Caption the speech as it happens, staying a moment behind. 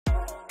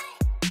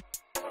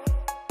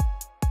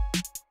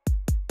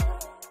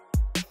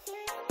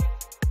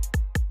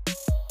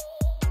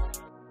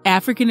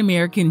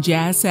African-American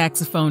jazz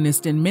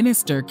saxophonist and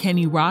minister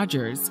Kelis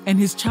Rogers and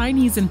his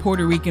Chinese and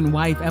Puerto Rican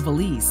wife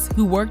Evelise,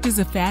 who worked as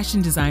a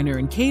fashion designer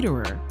and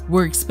caterer,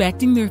 were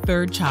expecting their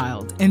third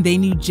child, and they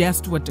knew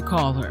just what to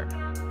call her.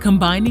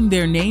 Combining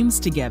their names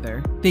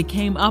together, they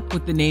came up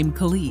with the name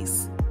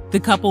Kelis. The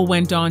couple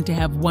went on to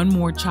have one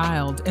more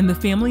child, and the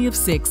family of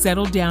 6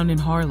 settled down in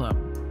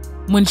Harlem.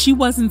 When she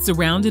wasn't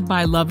surrounded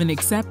by love and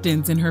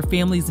acceptance in her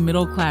family's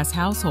middle-class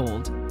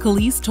household,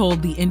 Kelis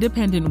told the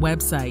independent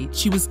website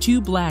she was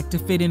too black to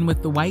fit in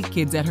with the white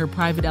kids at her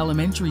private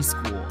elementary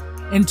school,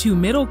 and too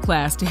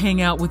middle-class to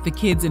hang out with the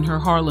kids in her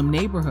Harlem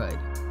neighborhood.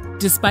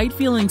 Despite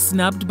feeling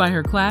snubbed by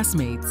her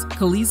classmates,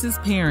 Kelis's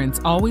parents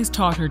always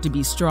taught her to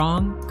be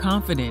strong,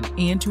 confident,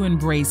 and to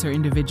embrace her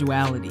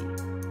individuality.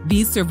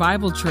 These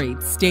survival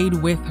traits stayed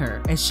with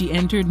her as she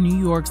entered New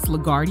York's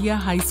LaGuardia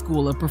High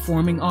School of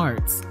Performing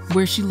Arts,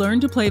 where she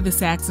learned to play the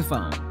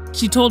saxophone.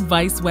 She told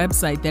Vice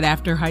website that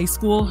after high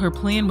school, her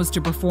plan was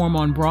to perform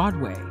on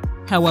Broadway.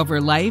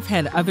 However, life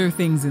had other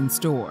things in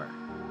store.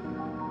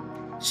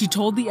 She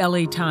told the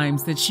LA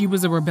Times that she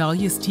was a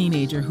rebellious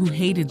teenager who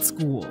hated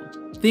school.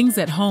 Things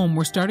at home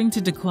were starting to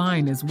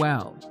decline as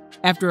well.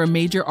 After a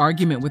major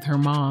argument with her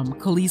mom,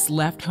 Kelis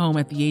left home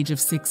at the age of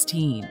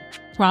 16.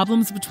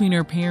 Problems between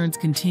her parents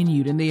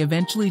continued and they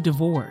eventually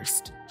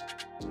divorced.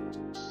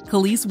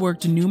 Kelis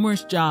worked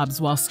numerous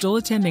jobs while still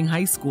attending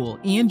high school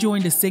and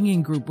joined a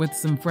singing group with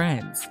some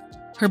friends.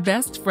 Her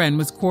best friend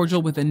was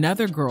cordial with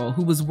another girl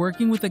who was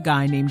working with a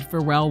guy named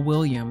Pharrell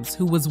Williams,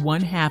 who was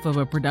one half of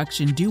a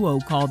production duo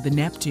called the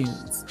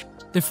Neptunes.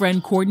 The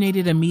friend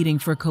coordinated a meeting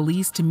for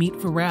Kelis to meet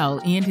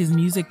Pharrell and his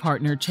music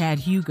partner Chad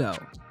Hugo.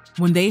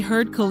 When they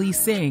heard Kelis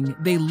sing,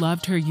 they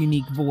loved her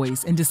unique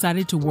voice and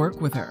decided to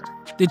work with her.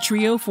 The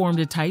trio formed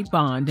a tight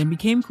bond and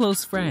became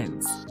close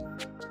friends.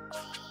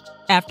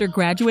 After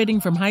graduating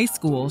from high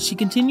school, she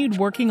continued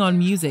working on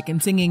music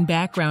and singing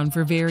background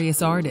for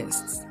various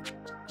artists.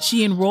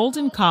 She enrolled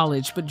in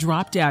college but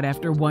dropped out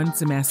after one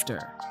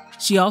semester.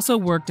 She also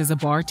worked as a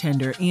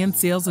bartender and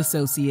sales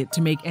associate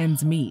to make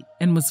ends meet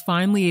and was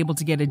finally able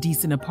to get a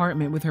decent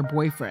apartment with her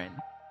boyfriend.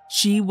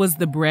 She was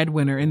the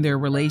breadwinner in their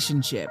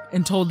relationship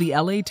and told the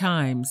LA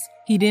Times,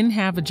 "He didn't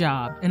have a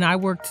job and I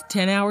worked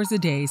 10 hours a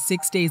day,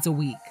 6 days a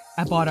week.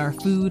 I bought our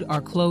food,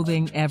 our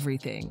clothing,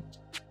 everything."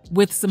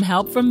 With some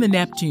help from the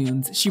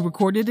Neptunes, she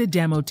recorded a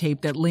demo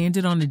tape that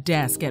landed on a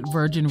desk at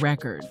Virgin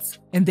Records,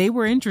 and they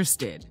were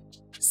interested.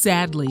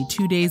 Sadly,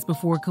 2 days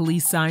before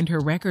Kelis signed her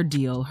record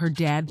deal, her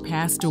dad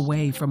passed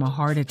away from a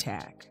heart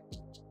attack.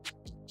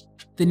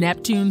 The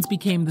Neptunes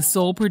became the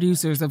sole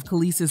producers of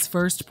Kelis's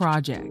first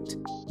project.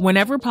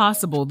 Whenever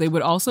possible, they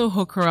would also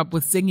hook her up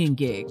with singing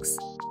gigs.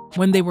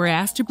 When they were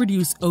asked to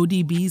produce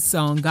ODB's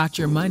song Got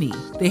Your Money,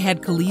 they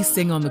had Kelis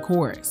sing on the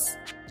chorus.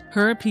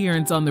 Her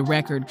appearance on the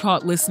record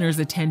caught listeners'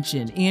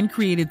 attention and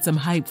created some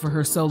hype for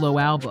her solo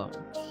album.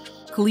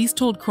 Kelis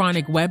told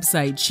Chronic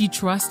website she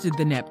trusted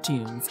the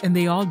Neptunes and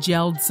they all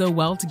gelled so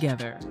well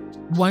together.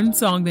 One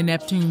song the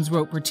Neptunes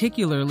wrote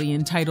particularly,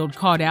 entitled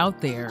Caught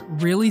Out There,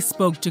 really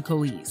spoke to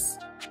Kelis.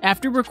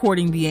 After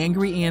recording the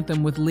angry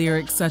anthem with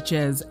lyrics such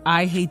as,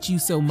 "I hate you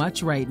so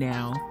much right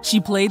now," she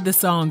played the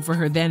song for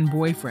her then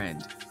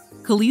boyfriend.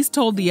 Kelis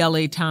told the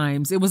LA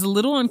Times it was a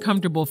little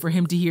uncomfortable for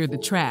him to hear the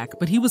track,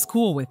 but he was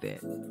cool with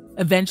it.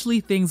 Eventually,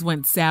 things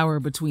went sour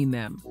between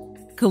them.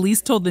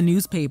 Kelis told the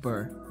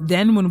newspaper,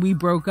 "Then when we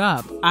broke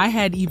up, I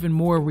had even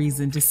more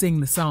reason to sing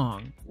the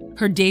song."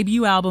 Her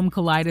debut album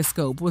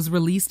Kaleidoscope was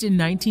released in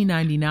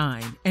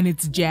 1999, and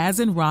its jazz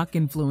and rock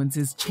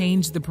influences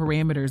changed the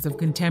parameters of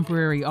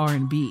contemporary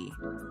R&B.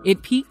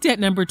 It peaked at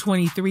number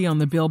 23 on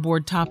the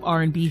Billboard Top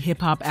R&B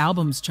Hip Hop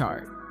Albums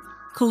chart.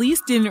 Kelis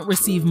didn't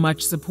receive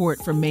much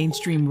support from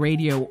mainstream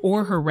radio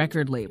or her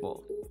record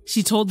label.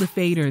 She told The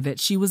Fader that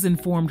she was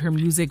informed her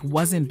music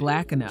wasn't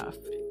black enough.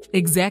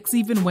 Execs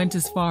even went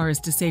as far as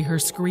to say her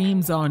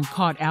screams on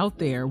Caught Out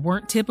There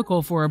weren't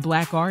typical for a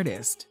black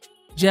artist.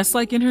 Just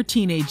like in her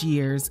teenage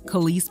years,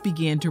 Kelis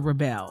began to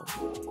rebel.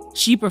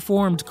 She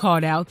performed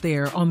Caught Out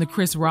There on The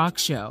Chris Rock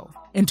Show,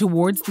 and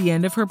towards the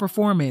end of her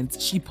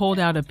performance, she pulled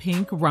out a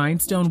pink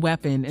rhinestone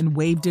weapon and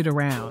waved it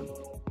around.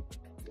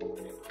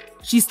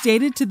 She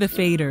stated to The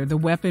Fader the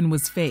weapon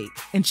was fake,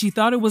 and she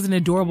thought it was an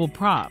adorable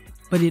prop,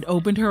 but it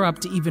opened her up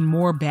to even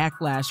more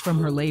backlash from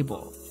her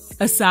label.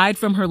 Aside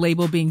from her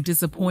label being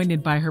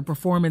disappointed by her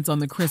performance on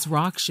The Chris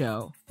Rock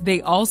Show, they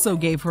also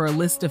gave her a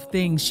list of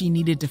things she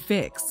needed to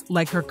fix,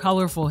 like her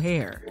colorful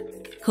hair.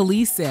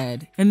 Kelis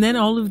said, "And then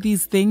all of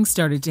these things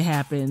started to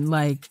happen,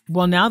 like,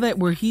 well, now that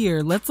we're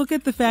here, let's look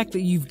at the fact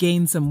that you've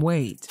gained some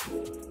weight."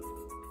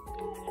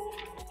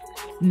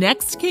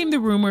 Next came the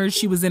rumors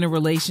she was in a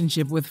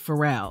relationship with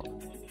Pharrell.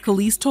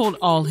 Kelis told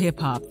All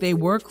Hip Hop they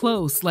were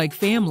close, like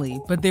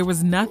family, but there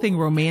was nothing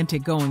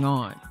romantic going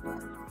on.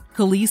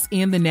 Kelis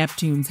and the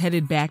Neptunes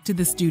headed back to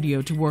the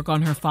studio to work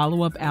on her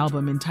follow-up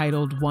album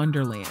entitled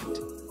Wonderland.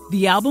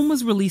 The album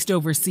was released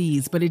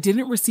overseas, but it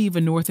didn't receive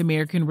a North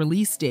American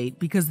release date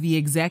because the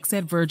execs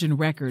at Virgin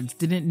Records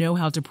didn't know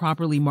how to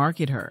properly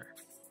market her.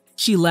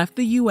 She left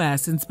the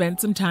US and spent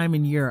some time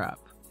in Europe.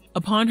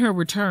 Upon her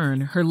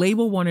return, her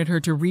label wanted her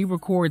to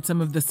re-record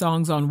some of the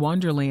songs on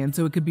Wonderland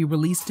so it could be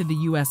released to the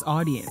US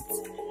audience.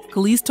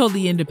 Kelis told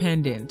The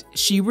Independent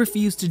she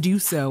refused to do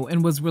so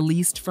and was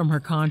released from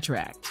her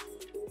contract.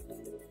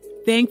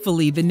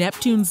 Thankfully, the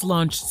Neptunes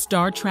launched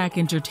Star Trek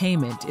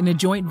Entertainment in a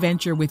joint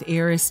venture with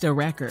Arista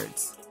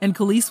Records, and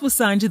Kelis was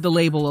signed to the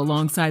label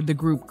alongside the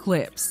group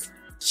Clips.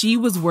 She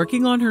was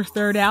working on her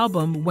third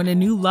album when a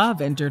new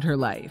love entered her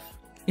life.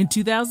 In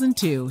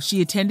 2002,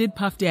 she attended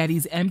Puff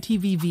Daddy's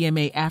MTV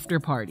VMA after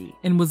party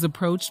and was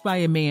approached by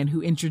a man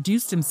who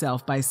introduced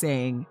himself by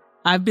saying,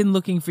 "I've been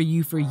looking for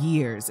you for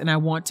years and I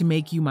want to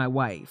make you my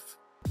wife."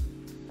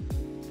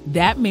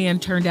 That man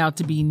turned out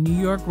to be New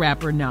York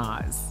rapper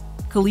Nas.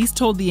 Kelis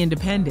told The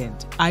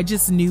Independent, "I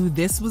just knew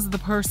this was the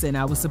person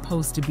I was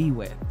supposed to be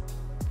with."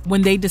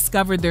 When they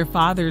discovered their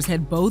fathers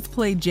had both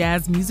played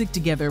jazz music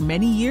together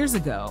many years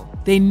ago,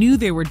 they knew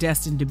they were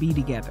destined to be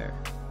together.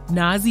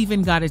 Nas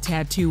even got a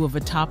tattoo of a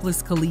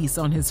topless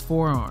Kelis on his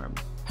forearm.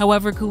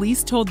 However,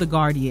 Kelis told The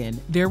Guardian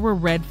there were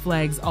red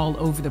flags all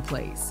over the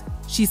place.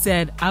 She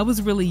said, "I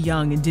was really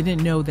young and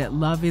didn't know that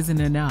love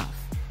isn't enough."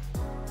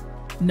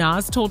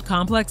 Nas told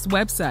Complex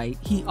website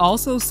he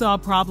also saw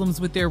problems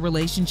with their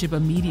relationship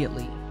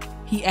immediately.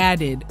 He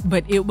added,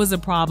 "But it was a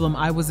problem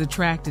I was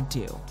attracted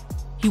to."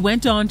 He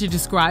went on to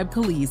describe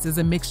Kelis as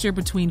a mixture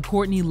between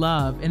Courtney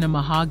Love and a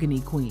mahogany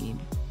queen.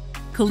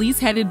 Kelis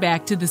headed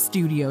back to the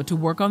studio to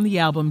work on the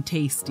album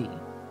Tasty.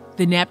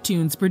 The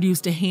Neptunes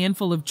produced a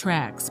handful of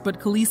tracks, but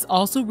Kelis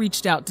also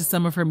reached out to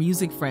some of her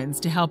music friends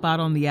to help out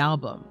on the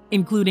album,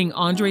 including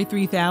Andre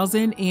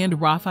 3000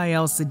 and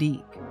Raphael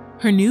Sadiq.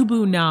 Her new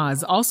boo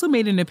Nas also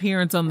made an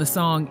appearance on the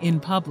song In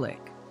Public.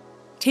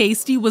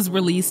 Tasty was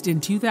released in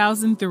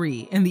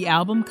 2003, and the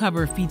album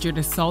cover featured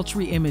a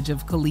sultry image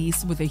of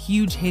Kelis with a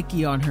huge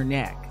hickey on her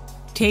neck.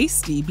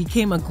 Tasty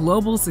became a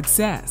global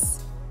success.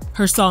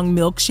 Her song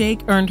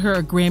Milkshake earned her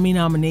a Grammy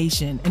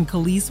nomination, and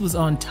Kelis was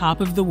on top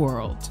of the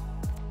world.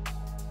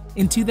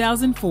 In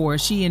 2004,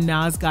 she and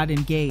Nas got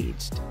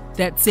engaged.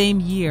 That same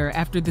year,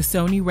 after the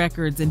Sony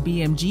Records and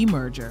BMG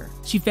merger,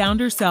 she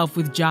found herself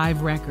with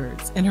Jive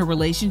Records, and her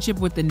relationship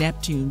with the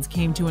Neptunes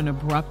came to an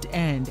abrupt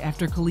end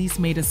after Kelis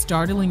made a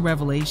startling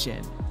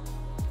revelation.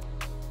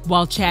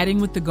 While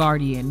chatting with The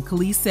Guardian,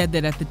 Kelis said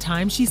that at the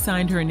time she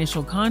signed her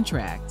initial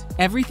contract,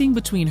 everything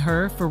between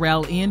her,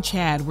 Pharrell, and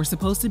Chad were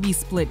supposed to be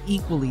split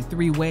equally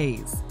 3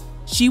 ways.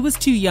 She was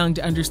too young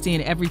to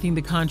understand everything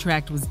the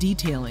contract was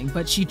detailing,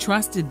 but she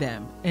trusted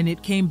them, and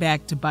it came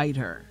back to bite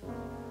her.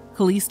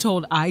 Kelis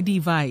told ID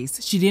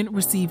Vice she didn't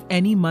receive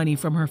any money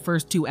from her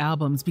first 2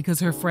 albums because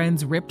her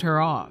friends ripped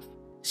her off.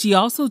 She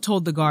also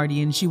told The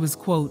Guardian she was,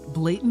 quote,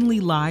 blatantly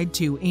lied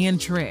to and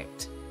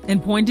tricked,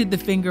 and pointed the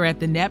finger at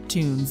the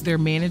Neptunes, their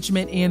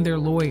management, and their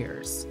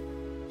lawyers.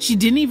 She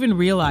didn't even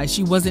realize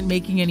she wasn't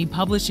making any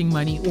publishing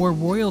money or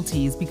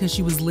royalties because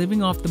she was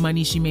living off the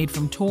money she made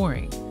from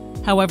touring.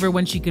 However,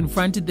 when she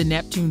confronted the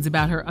Neptunes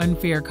about her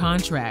unfair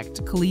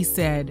contract, Kelis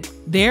said,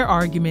 "Their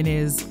argument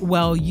is,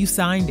 well, you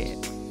signed it."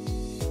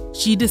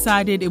 She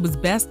decided it was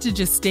best to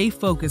just stay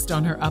focused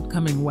on her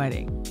upcoming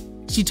wedding.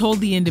 She told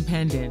The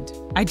Independent,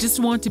 "I just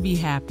want to be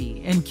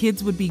happy, and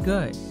kids would be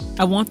good.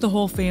 I want the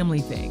whole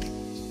family thing."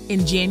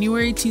 In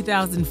January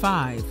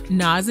 2005,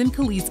 Nas and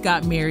Kelis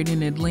got married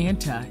in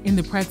Atlanta in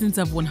the presence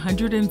of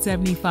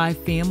 175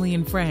 family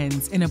and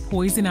friends in a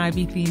poison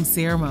ivy-themed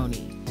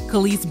ceremony.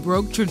 Kelis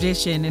broke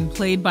tradition and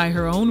played by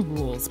her own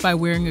rules by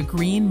wearing a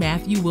green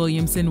Matthew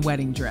Williamson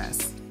wedding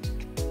dress.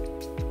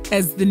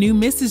 As the new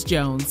Mrs.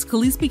 Jones,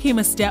 Kelis became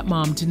a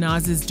stepmom to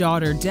Nas's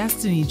daughter,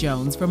 Destiny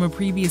Jones, from a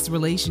previous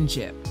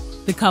relationship.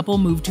 The couple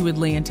moved to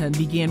Atlanta and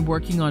began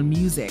working on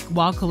music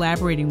while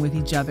collaborating with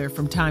each other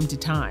from time to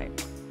time.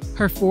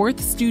 Her 4th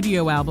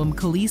studio album,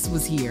 Kelis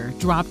Was Here,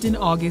 dropped in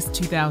August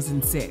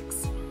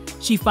 2006.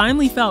 She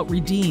finally felt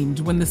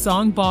redeemed when the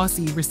song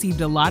Bossy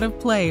received a lot of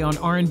play on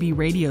R&B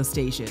radio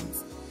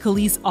stations.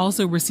 Kelis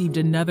also received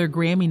another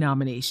Grammy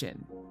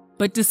nomination.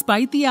 But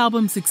despite the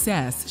album's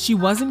success, she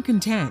wasn't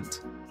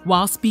content.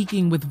 While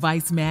speaking with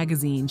Vice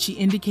magazine, she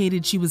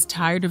indicated she was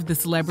tired of the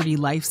celebrity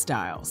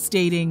lifestyle,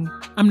 stating,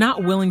 "I'm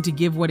not willing to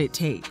give what it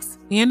takes,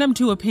 and I'm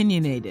too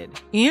opinionated,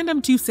 and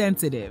I'm too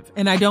sensitive,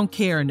 and I don't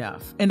care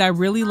enough, and I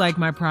really like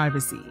my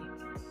privacy."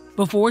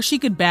 Before she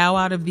could bow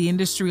out of the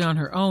industry on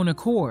her own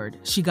accord,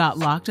 she got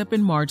locked up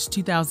in March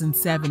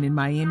 2007 in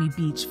Miami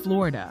Beach,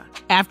 Florida,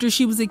 after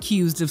she was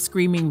accused of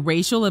screaming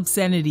racial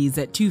obscenities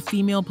at 2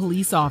 female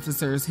police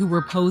officers who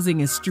were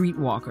posing as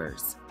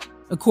streetwalkers.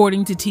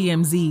 According to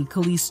TMZ,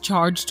 Kelis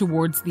charged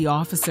towards the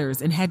officers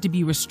and had to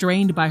be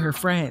restrained by her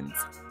friends.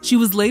 She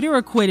was later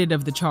acquitted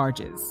of the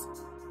charges.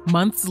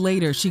 Months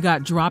later, she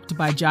got dropped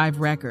by Jive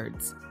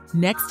Records.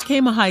 Next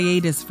came a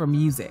hiatus from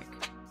music.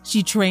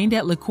 She trained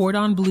at Le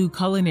Cordon Bleu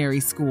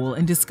Culinary School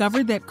and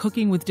discovered that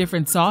cooking with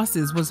different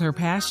sauces was her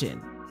passion.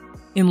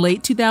 In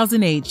late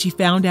 2008, she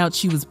found out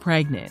she was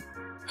pregnant.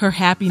 Her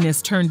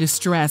happiness turned to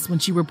stress when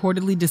she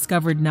reportedly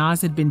discovered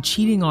Nas had been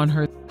cheating on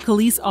her.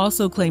 Kelis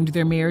also claimed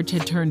their marriage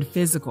had turned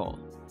physical.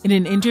 In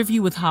an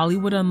interview with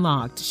Hollywood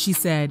Unlocked, she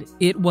said,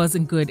 "It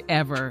wasn't good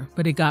ever,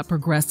 but it got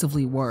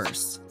progressively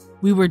worse.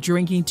 We were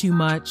drinking too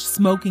much,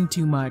 smoking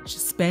too much,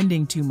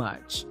 spending too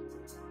much."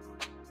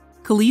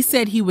 Kelis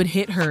said he would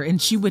hit her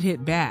and she would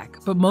hit back,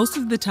 but most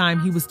of the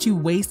time he was too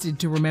wasted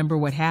to remember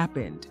what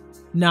happened.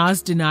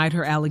 Nas denied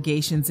her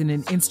allegations in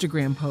an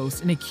Instagram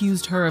post and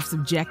accused her of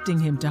subjecting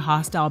him to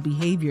hostile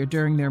behavior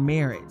during their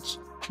marriage.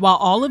 While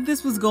all of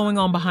this was going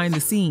on behind the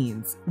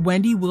scenes,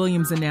 Wendy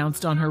Williams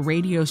announced on her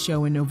radio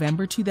show in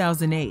November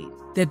 2008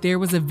 that there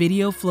was a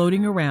video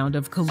floating around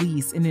of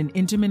Kelis in an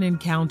intimate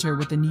encounter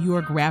with a New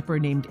York rapper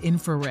named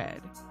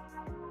Infrared.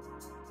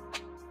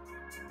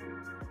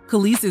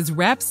 Kelis's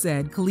rep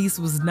said Kelis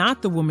was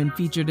not the woman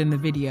featured in the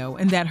video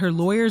and that her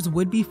lawyers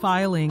would be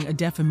filing a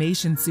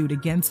defamation suit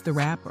against the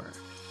rapper.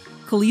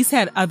 Kelis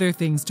had other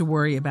things to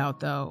worry about,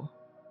 though.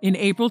 In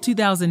April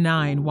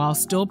 2009, while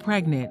still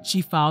pregnant,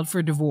 she filed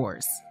for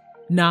divorce.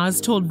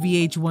 Nas told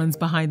VH1's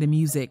Behind the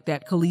Music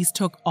that Kelis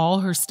took all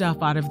her stuff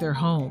out of their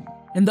home,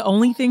 and the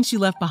only thing she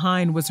left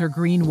behind was her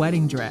green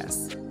wedding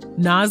dress.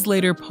 Nas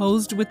later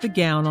posed with the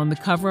gown on the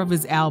cover of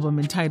his album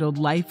entitled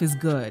Life is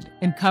Good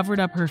and covered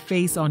up her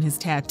face on his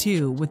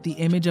tattoo with the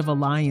image of a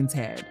lion's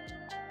head.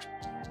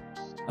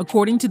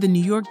 According to the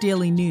New York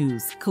Daily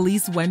News,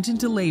 Kelis went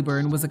into labor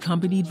and was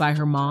accompanied by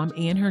her mom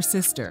and her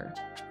sister,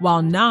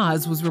 while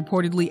Nas was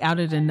reportedly out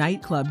at a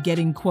nightclub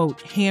getting,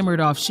 quote, hammered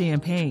off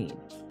champagne.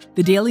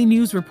 The Daily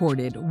News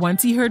reported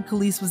once he heard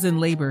Kelis was in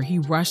labor, he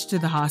rushed to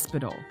the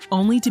hospital,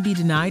 only to be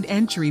denied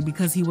entry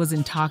because he was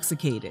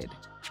intoxicated.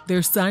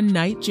 Their son,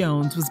 Knight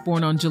Jones, was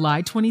born on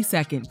July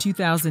 22,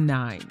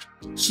 2009.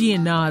 She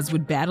and Nas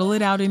would battle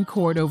it out in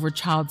court over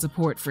child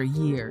support for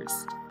years.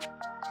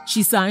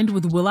 She signed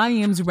with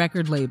will.i.am's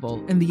record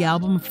label, and the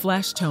album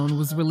Flesh Tone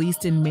was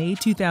released in May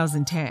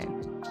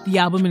 2010. The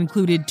album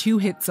included 2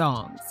 hit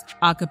songs,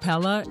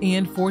 Acapella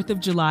and 4th of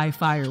July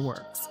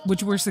Fireworks,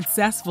 which were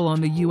successful on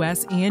the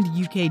US and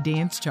UK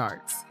dance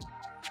charts.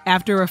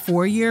 After a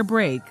 4-year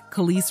break,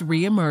 Kelis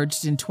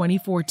re-emerged in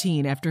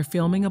 2014 after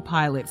filming a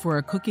pilot for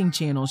a cooking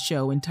channel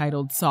show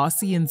entitled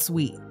Saucy and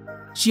Sweet.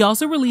 She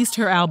also released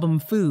her album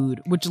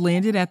Food, which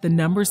landed at the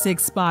number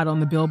 6 spot on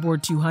the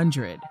Billboard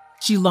 200.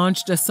 She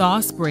launched a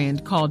sauce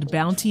brand called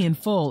Bounty in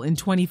Full in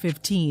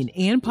 2015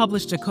 and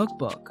published a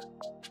cookbook.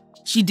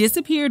 She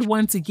disappeared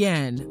once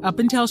again up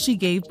until she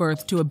gave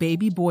birth to a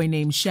baby boy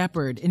named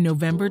Shepard in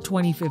November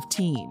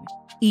 2015.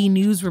 E!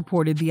 News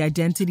reported the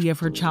identity of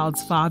her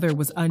child's father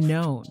was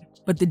unknown,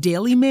 but the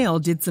Daily Mail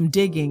did some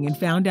digging and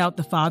found out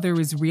the father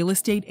is real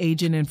estate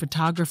agent and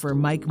photographer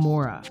Mike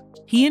Mora.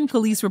 He and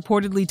Kelis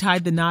reportedly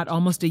tied the knot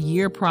almost a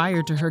year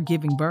prior to her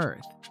giving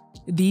birth.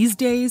 These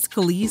days,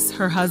 Kelis,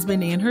 her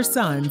husband, and her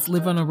sons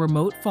live on a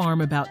remote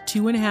farm about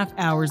 2.5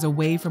 hours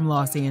away from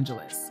Los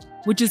Angeles,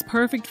 which is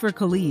perfect for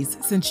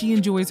Kelis since she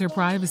enjoys her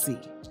privacy.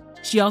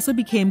 She also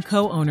became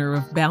co-owner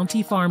of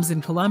Bounty Farms in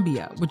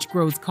Colombia, which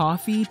grows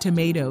coffee,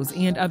 tomatoes,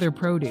 and other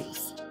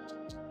produce.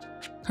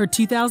 Her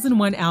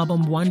 2001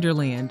 album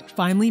Wonderland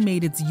finally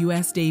made its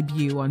US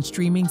debut on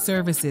streaming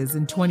services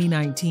in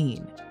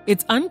 2019.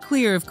 It's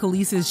unclear if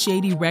Kelis's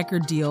shady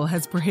record deal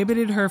has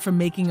prohibited her from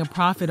making a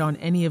profit on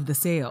any of the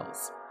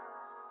sales.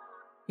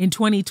 In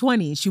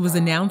 2020, she was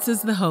announced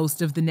as the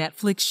host of the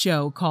Netflix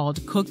show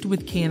called Cooked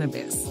with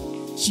Cannabis.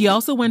 She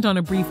also went on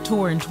a brief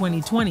tour in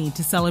 2020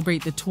 to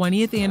celebrate the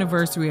 20th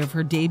anniversary of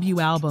her debut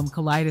album,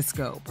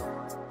 Kaleidoscope.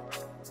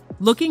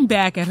 Looking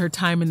back at her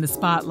time in the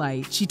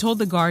spotlight, she told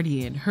The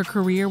Guardian her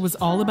career was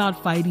all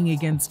about fighting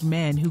against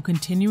men who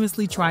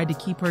continuously tried to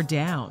keep her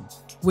down.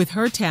 With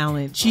her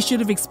talent, she should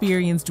have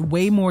experienced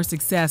way more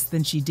success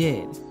than she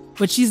did.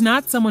 But she's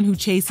not someone who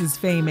chases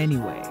fame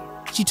anyway.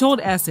 She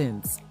told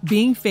Essence,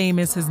 "Being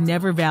famous has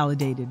never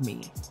validated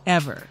me,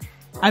 ever.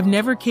 I've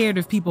never cared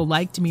if people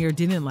liked me or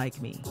didn't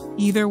like me.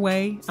 Either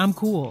way, I'm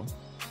cool."